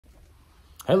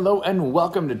Hello and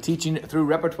welcome to Teaching Through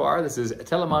Repertoire. This is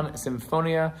Telemann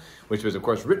Sinfonia, which was of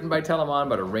course written by Telemann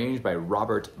but arranged by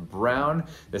Robert Brown.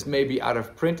 This may be out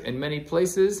of print in many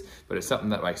places, but it's something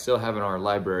that I still have in our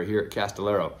library here at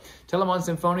Castellaro. Telemann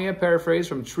Sinfonia, paraphrased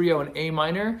from Trio in A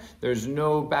minor. There's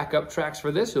no backup tracks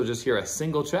for this. You'll just hear a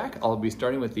single track. I'll be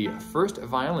starting with the first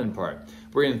violin part.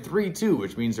 We're in 3-2,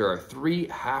 which means there are 3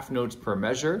 half notes per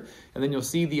measure. And then you'll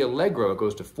see the allegro, it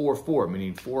goes to 4-4,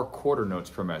 meaning 4 quarter notes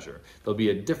per measure. There'll be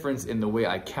a difference in the way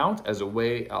I count,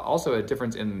 also a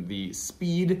difference in the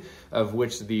speed of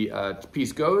which the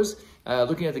piece goes.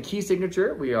 Looking at the key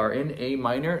signature, we are in A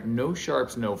minor, no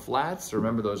sharps, no flats. So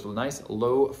remember those nice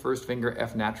low first finger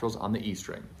F naturals on the E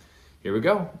string. Here we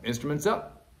go, instruments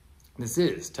up. This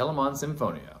is Telemann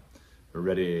Sinfonia.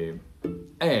 Ready,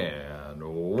 and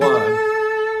 1,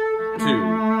 2,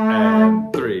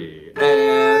 and 3,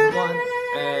 and 1,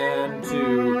 and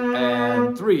 2,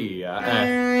 and 3,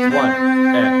 and 1,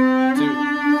 and 2,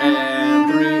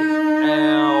 and 3,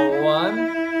 and 1,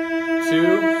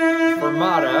 2,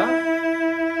 fermata.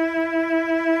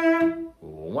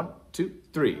 1, 2,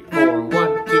 3, 4,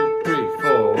 1, 2, 3,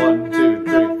 4, 1, 2,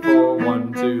 3, 4,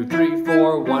 1, 2, 3,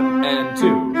 4, 1, and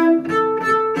 2.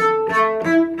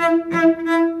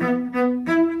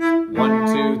 1,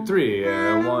 2, 3,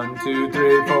 1, 2,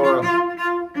 3, 4,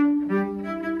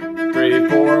 3,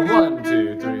 4, 1,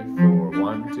 2, 3, 4,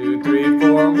 1, 2, 3,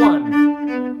 4,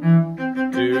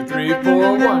 1, 2, 3,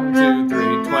 4, 1, 2,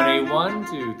 3, 21,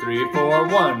 2, 3, 4,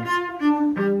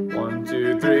 1, 1,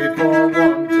 2, 3, 4,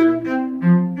 1,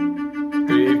 2,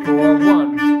 3, 4,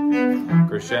 1,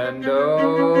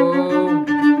 crescendo,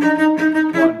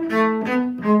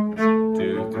 1,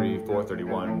 2, 3, 4,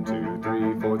 31, 2,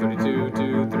 3, 4, 32,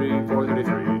 2, 3, 4,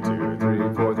 33, 2,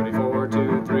 3, 4, 34,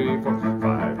 2, 3, 4,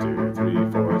 5, 2,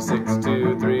 3, 4, 6,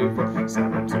 2, 3, 4,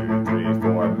 7, 2, 3,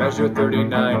 4, measure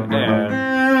 39, and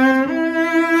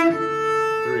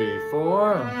 3,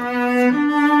 4,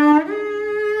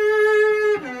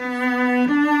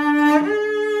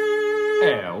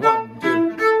 and 1,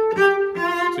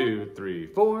 2, 2, 3,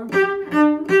 4,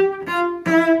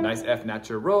 nice F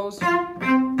naturals,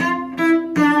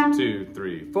 2,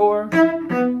 3, 4,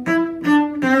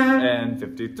 and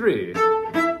 53.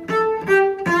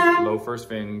 Low first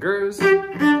fingers,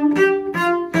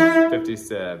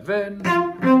 57,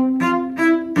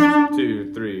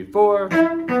 2, 3, 4,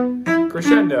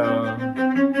 crescendo,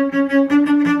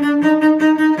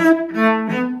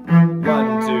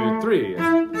 1, 2, 3.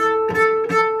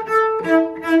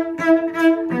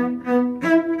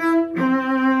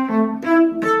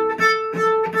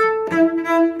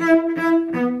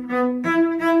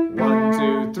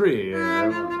 3,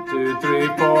 1, 2, 3,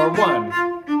 4,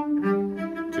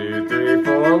 1, 2, 3,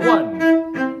 4,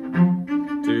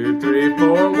 1, 2, 3,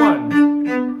 4,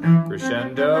 1,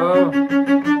 crescendo,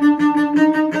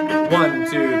 1,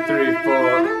 2, 3,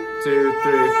 4, 2,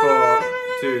 3, 4,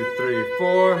 2, 3,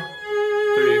 4,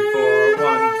 3, 4,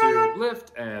 1, 2,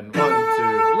 lift, and 1,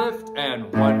 2, lift,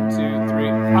 and 1, 2, 3,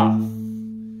 off.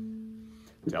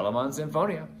 Telemann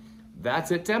Sinfonia.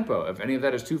 That's it tempo. If any of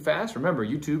that is too fast, remember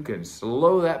YouTube can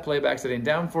slow that playback setting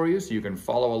down for you so you can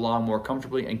follow along more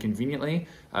comfortably and conveniently.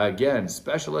 Again,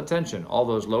 special attention, all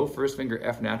those low first finger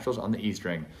F naturals on the E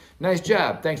string. Nice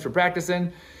job. Thanks for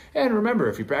practicing. And remember,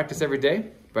 if you practice every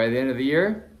day, by the end of the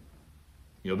year,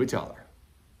 you'll be taller.